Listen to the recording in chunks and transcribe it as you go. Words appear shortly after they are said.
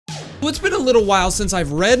Well, it's been a little while since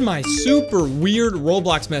I've read my super weird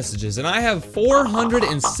Roblox messages, and I have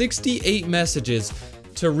 468 messages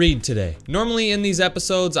to read today. Normally in these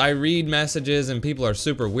episodes, I read messages and people are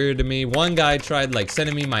super weird to me. One guy tried like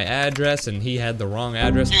sending me my address and he had the wrong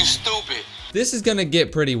address. You stupid. This is gonna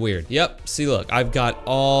get pretty weird. Yep, see look, I've got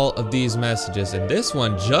all of these messages and this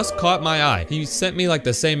one just caught my eye. He sent me like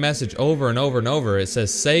the same message over and over and over. It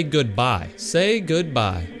says, say goodbye. Say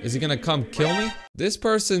goodbye. Is he gonna come kill me? This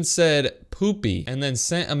person said poopy and then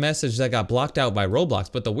sent a message that got blocked out by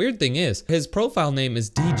Roblox. But the weird thing is, his profile name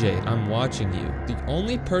is DJ. I'm watching you. The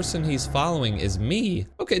only person he's following is me.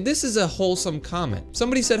 Okay, this is a wholesome comment.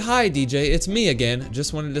 Somebody said, hi DJ, it's me again.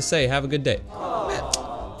 Just wanted to say, have a good day. Man,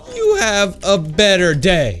 you have a better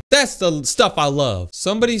day. That's the stuff I love.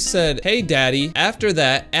 Somebody said, hey daddy, after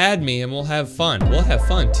that, add me and we'll have fun. We'll have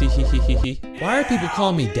fun, tee-hee-hee-hee-hee. Why are people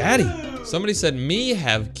calling me daddy? Somebody said, me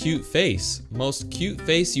have cute face. Most cute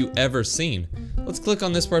face you ever seen. Let's click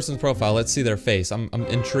on this person's profile. Let's see their face. I'm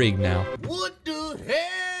intrigued now. What the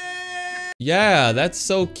heck? Yeah, that's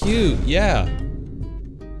so cute. Yeah.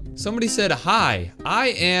 Somebody said, hi, I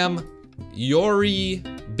am Yori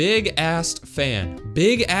big-assed fan.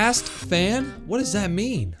 Big-assed fan? What does that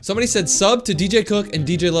mean? Somebody said sub to DJ Cook and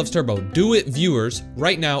DJLovesTurbo. Do it, viewers,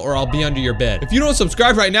 right now or I'll be under your bed. If you don't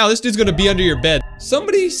subscribe right now, this dude's gonna be under your bed.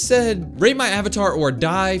 Somebody said, rate my avatar or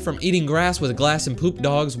die from eating grass with glass and poop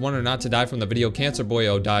dogs. Want or not to die from the video cancer boy.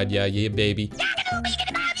 Oh, died. Yeah, baby.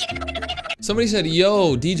 Somebody said,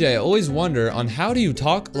 yo, DJ, I always wonder on how do you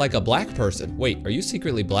talk like a black person? Wait, are you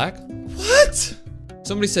secretly black? What?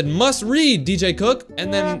 Somebody said, must read, DJ Cook,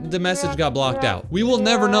 and then the message got blocked out. We will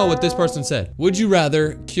never know what this person said. Would you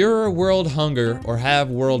rather cure world hunger or have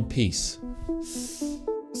world peace?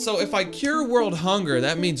 So if I cure world hunger,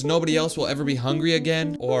 that means nobody else will ever be hungry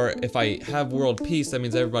again. Or if I have world peace, that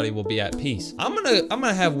means everybody will be at peace. I'm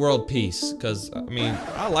gonna have world peace, cause I mean,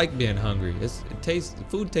 I like being hungry.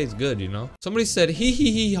 Food tastes good, you know? Somebody said, hee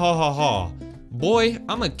hee hee ha ha ha. Boy,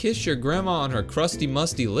 I'ma kiss your grandma on her crusty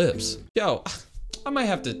musty lips. Yo, I might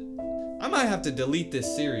have to delete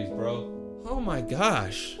this series, bro. Oh my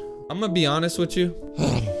gosh. I'm gonna be honest with you.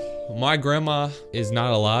 My grandma is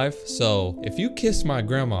not alive, so if you kissed my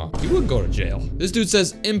grandma, you would go to jail. This dude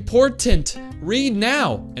says, important, read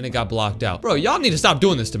now, and it got blocked out. Bro, y'all need to stop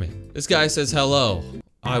doing this to me. This guy says, hello,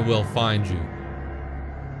 I will find you.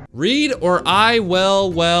 Read or I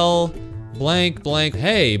will, well, blank, blank,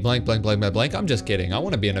 hey, blank, blank, blank, blank, blank. I'm just kidding. I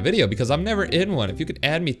want to be in a video because I'm never in one. If you could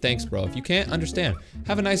add me, thanks, bro. If you can't understand,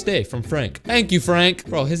 have a nice day from Frank. Thank you, Frank.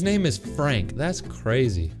 Bro, his name is Frank. That's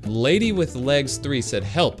crazy. Lady with Legs 3 said,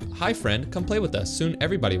 help. Hi, friend. Come play with us. Soon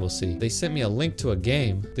everybody will see. They sent me a link to a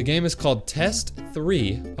game. The game is called Test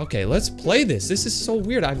 3. Okay, let's play this. This is so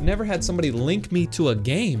weird. I've never had somebody link me to a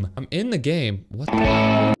game. I'm in the game. What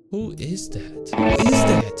the? Who is that? Who is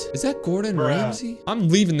that? Is that Gordon Ramsay? I'm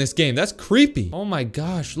leaving this game. That's creepy. Oh my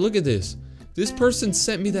gosh, look at this. This person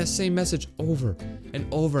sent me that same message over and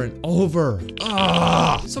over and over.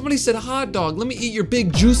 Ah! Somebody said hot dog. Let me eat your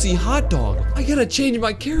big juicy hot dog. I gotta change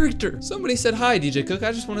my character. Somebody said hi, DJ Cook.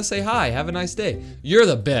 I just want to say hi. Have a nice day. You're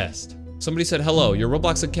the best. Somebody said, hello, your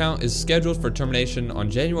Roblox account is scheduled for termination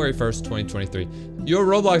on January 1st, 2023. Your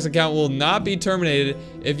Roblox account will not be terminated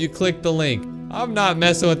if you click the link. I'm not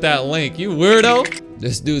messing with that link, you weirdo.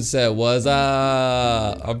 This dude said, what's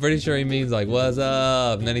up? I'm pretty sure he means like, what's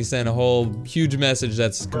up? And then he sent a whole huge message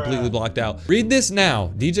that's completely blocked out. Read this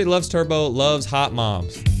now. DJLovesTurbo loves hot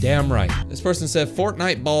moms. Damn right. This person said,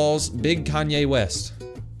 Fortnite balls, big Kanye West.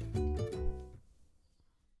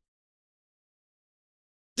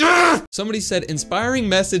 Somebody said, inspiring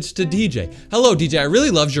message to DJ. Hello, DJ. I really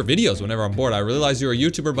love your videos whenever I'm bored. I realize you're a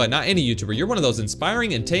YouTuber, but not any YouTuber. You're one of those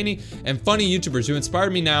inspiring, entertaining, and funny YouTubers. You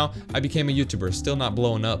inspired me now. I became a YouTuber. Still not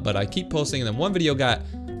blowing up, but I keep posting, and then one video got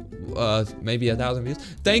maybe 1,000 views.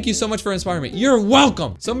 Thank you so much for inspiring me. You're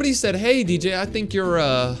welcome. Somebody said, hey, DJ, I think you're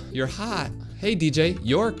hot. Hey, DJ,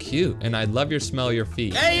 you're cute, and I'd love your smell your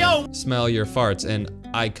feet. Hey, yo! Smell your farts and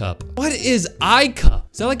iCup. What is iCup?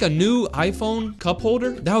 Is that like a new iPhone cup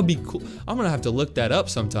holder? That would be cool. I'm gonna have to look that up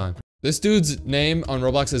sometime. This dude's name on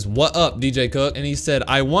Roblox is what up, DJ Cook? And he said,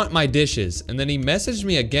 I want my dishes. And then he messaged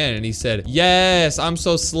me again and he said, yes, I'm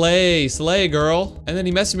so slay girl. And then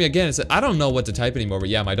he messaged me again and said, I don't know what to type anymore, but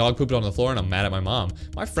yeah, my dog pooped on the floor and I'm mad at my mom.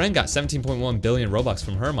 My friend got 17.1 billion Robux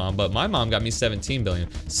from her mom, but my mom got me 17 billion.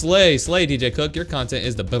 Slay, DJ Cook, your content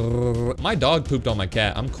is the brrrr. My dog pooped on my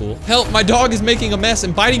cat, I'm cool. Help, my dog is making a mess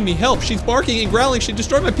and biting me, help. She's barking and growling, she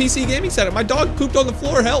destroyed my PC gaming setup. My dog pooped on the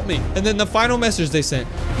floor, help me. And then the final message they sent,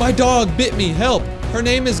 my dog bit me, help. Her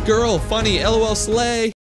name is Girl, funny, LOL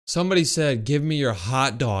slay. Somebody said, give me your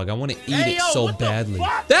hot dog. I want to eat it so what the badly.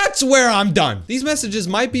 fuck? That's where I'm done. These messages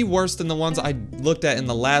might be worse than the ones I looked at in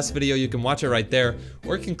the last video. You can watch it right there.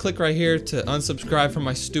 Or you can click right here to unsubscribe from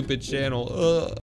my stupid channel. Ugh.